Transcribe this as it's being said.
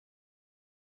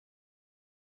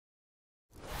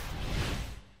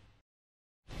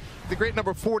The great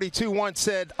number 42 once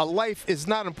said, "A life is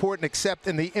not important except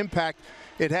in the impact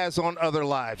it has on other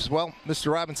lives." Well,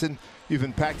 Mr. Robinson, you've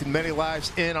impacted many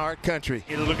lives in our country.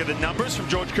 You look at the numbers from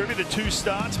George Kirby, the 2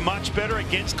 starts, much better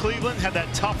against Cleveland. Had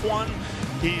that tough one,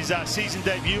 his season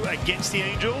debut against the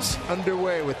Angels.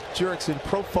 Underway with Jurickson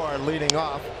Profar leading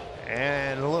off,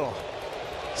 and a little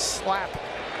slap,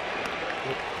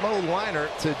 low liner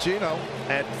to Gino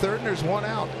at third, and there's 1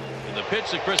 out. And the pitch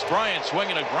to Chris Bryant,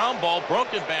 swinging a ground ball,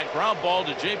 broken back ground ball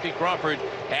to J.P. Crawford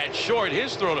at short.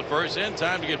 His throw to first, in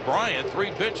time to get Bryant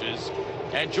 3 pitches.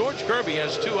 And George Kirby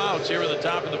has 2 outs here in the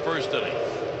top of the first inning.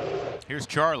 Here's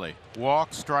Charlie.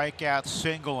 Walk, strikeout,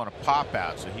 single, and a pop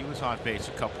out. So he was on base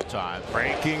a couple times.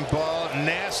 Breaking ball,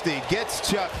 nasty, gets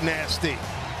Chuck Nasty.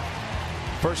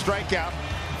 First strikeout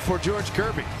for George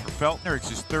Kirby. For Feltner, it's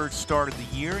his 3rd start of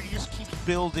the year, and he just keeps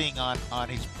building on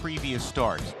his previous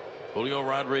starts. Julio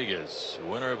Rodriguez,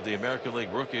 winner of the American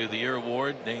League Rookie of the Year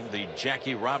award, named the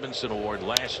Jackie Robinson Award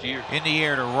last year. In the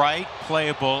air to right,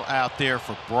 playable out there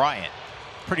for Bryant.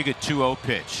 Pretty good 2-0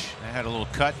 pitch. That had a little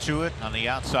cut to it on the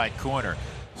outside corner.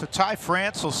 So Ty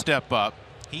France will step up.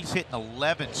 He's hitting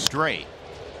 11 straight.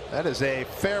 That is a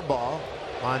fair ball.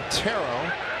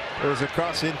 Montero goes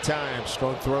across in time.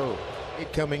 Strong throw.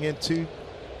 Coming into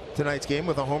tonight's game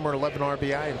with a homer, 11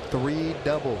 RBI, and 3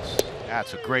 doubles.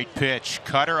 That's a great pitch.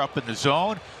 Cutter up in the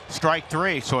zone. Strike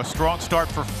 3. So a strong start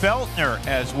for Feltner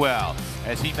as well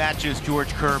as he matches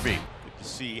George Kirby. Good to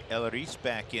see Elleris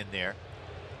back in there.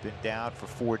 Been down for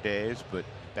 4 days, but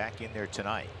back in there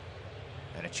tonight.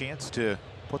 And a chance to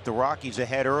put the Rockies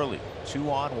ahead early.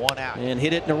 2 on, 1 out. And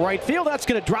hit it in the right field. That's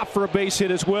going to drop for a base hit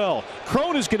as well.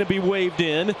 Crone is going to be waved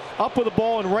in. Up with the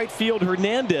ball in right field,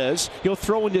 Hernandez. He'll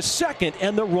throw into second,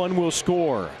 and the run will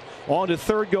score. On to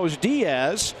third goes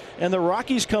Diaz, and the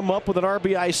Rockies come up with an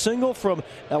RBI single from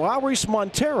Eleuris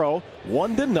Montero.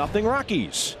 1-0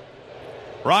 Rockies.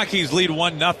 Rockies lead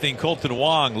 1-0. Colton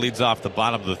Wong leads off the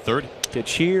bottom of the 3rd.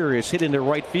 Pitch here is hit into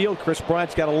right field. Chris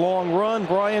Bryant's got a long run.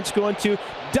 Bryant's going to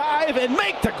dive and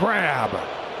make the grab.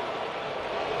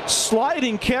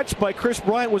 Sliding catch by Chris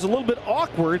Bryant was a little bit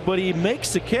awkward, but he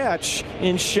makes the catch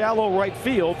in shallow right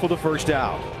field for the first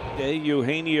out.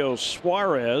 Eugenio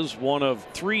Suarez, one of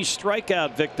 3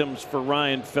 strikeout victims for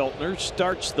Ryan Feltner,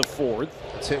 starts the 4th.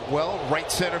 It's hit well,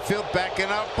 right center field, backing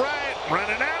up. Bryant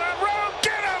running out of road.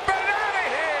 Get up and out of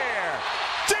here.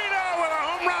 Gino with a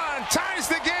home run ties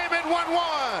the game at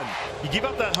 1-1. You give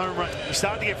up that home run, you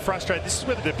start to get frustrated. This is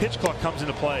where the pitch clock comes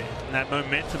into play, and that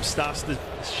momentum starts to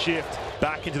shift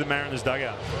back into the Mariners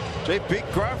dugout. J.P.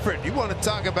 Crawford, you want to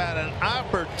talk about an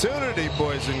opportunity,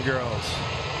 boys and girls.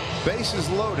 Bases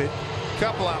loaded,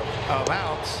 couple of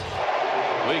outs.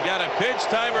 We got a pitch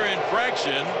timer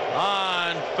infraction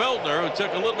on Feltner, who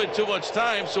took a little bit too much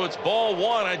time, so it's ball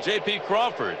 1 on J.P.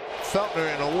 Crawford. Feltner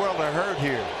in a world of hurt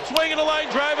here. Swinging a line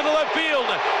drive into left field.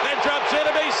 That drops in,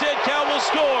 a base hit. Cal will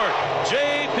score.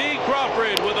 J.P.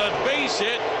 Crawford with a base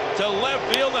hit to left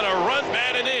field and a run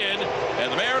batted in.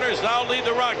 And the Mariners now lead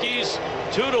the Rockies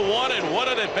 2-1, and what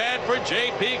an at-bat for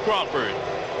J.P. Crawford.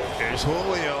 Here's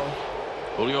Julio.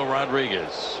 Julio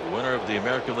Rodriguez, winner of the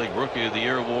American League Rookie of the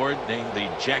Year award, named the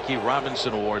Jackie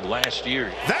Robinson Award last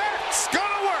year. That's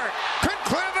gonna work. Could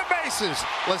clear the bases.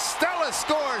 La Stella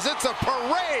scores. It's a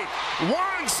parade.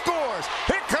 Wong scores.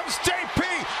 Here comes JP.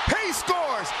 He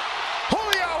scores.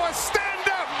 Julio, a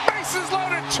stand-up, bases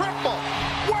loaded triple.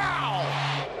 Wow.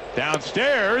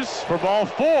 Downstairs for ball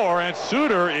 4, and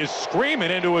Suter is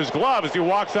screaming into his glove as he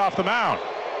walks off the mound.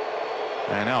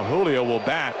 And now Julio will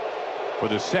bat for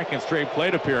the 2nd straight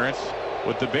plate appearance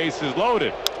with the bases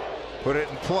loaded. Put it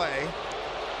in play.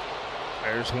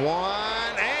 There's 1,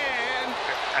 and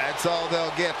that's all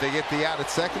they'll get. They get the out at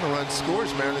second. The run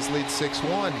scores. Mariners lead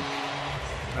 6-1.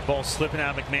 The ball slipping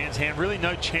out of McMahon's hand. Really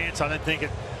no chance, I don't think,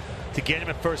 to get him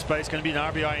at first base. Going to be an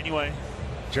RBI anyway.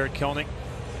 Jared Kelenic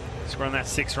scoring that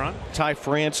 6th run. Ty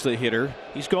France, the hitter.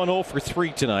 He's gone 0 for 3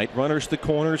 tonight. Runners the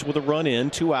corners with a run in.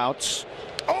 2 outs.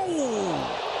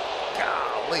 Oh!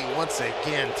 Golly, once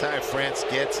again, Ty France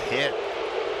gets hit.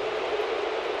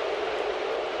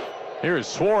 Here is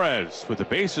Suarez with the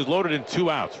bases loaded and 2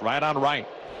 outs, right on right.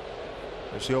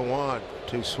 There's 0-1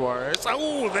 to Suarez.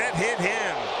 Oh, that hit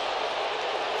him.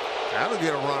 That'll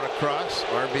get a run across.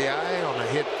 RBI on a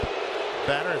hit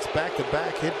batter. It's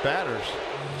back-to-back hit batters.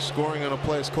 Scoring on a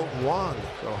play is Colton Wong.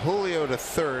 So Julio to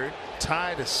third,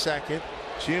 Ty to second,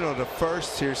 Gino to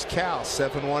first. Here's Cal.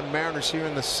 7-1 Mariners here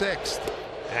in the 6th.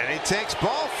 And he takes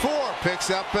ball 4, picks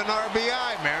up an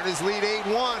RBI. Mariners lead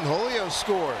 8-1. Julio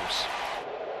scores.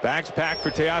 Bags packed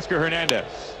for Teoscar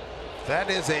Hernandez. That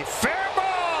is a fair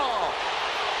ball.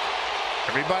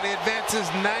 Everybody advances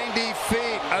 90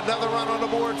 feet. Another run on the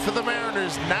board for the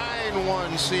Mariners.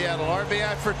 9-1 Seattle.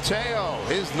 RBI for Teo.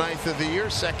 His 9th of the year.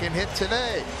 Second hit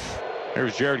today.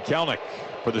 Here's Jared Kelenic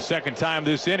for the second time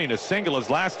this inning. A single his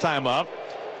last time up.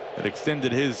 It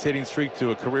extended his hitting streak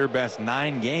to a career best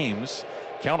 9 games.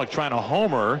 Kelenic trying to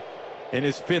homer in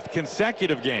his 5th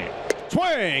consecutive game.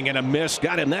 Swing and a miss.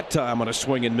 Got him that time on a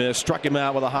swing and miss. Struck him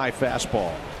out with a high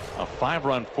fastball. A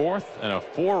 5-run 4th and a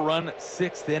 4-run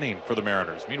 6th inning for the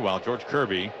Mariners. Meanwhile, George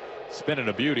Kirby spinning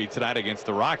a beauty tonight against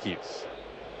the Rockies.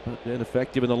 Been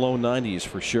effective in the low 90s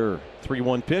for sure.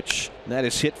 3-1 pitch. And that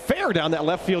is hit fair down that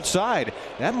left field side.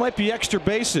 That might be extra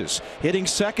bases. Hitting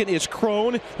second is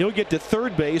Crone. He'll get to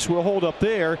third base. We'll hold up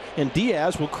there. And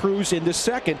Diaz will cruise into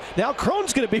second. Now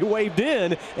Crone's going to be waved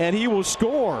in. And he will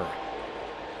score.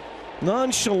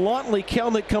 Nonchalantly,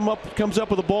 Kelenic comes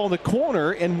up with the ball in the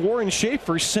corner. And Warren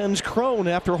Schaefer sends Crone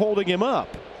after holding him up.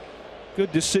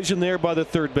 Good decision there by the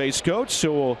third base coach.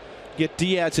 So we'll get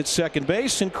Diaz at second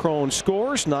base, and Crone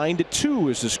scores. 9-2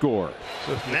 is the score.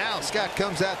 So now Scott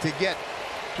comes out to get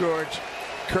George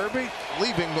Kirby,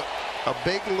 leaving a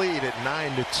big lead at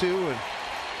 9-2, and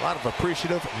a lot of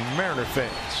appreciative Mariner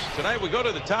fans. Tonight we go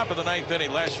to the top of the 9th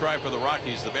inning. Last drive for the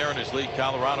Rockies. The Mariners lead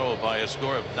Colorado by a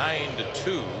score of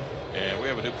 9-2. And we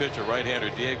have a new pitcher,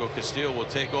 right-hander Diego Castillo will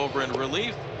take over in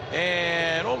relief.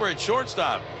 And over at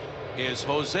shortstop is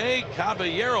Jose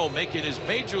Caballero making his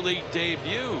major league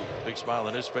debut. Big smile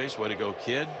on his face. Way to go,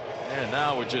 kid. And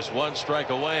now we're just 1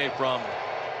 strike away from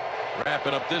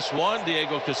wrapping up this one.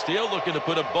 Diego Castillo looking to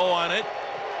put a bow on it.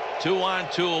 2 on,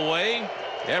 2 away.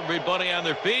 Everybody on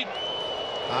their feet.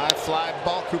 High fly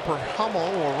ball. Cooper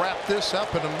Hummel will wrap this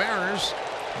up, in the Mariners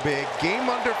big game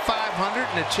under 500,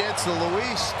 and a chance to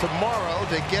Luis tomorrow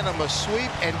to get him a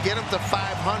sweep and get him to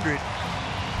 500.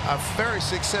 A very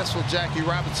successful Jackie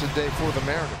Robinson day for the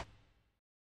Mariners.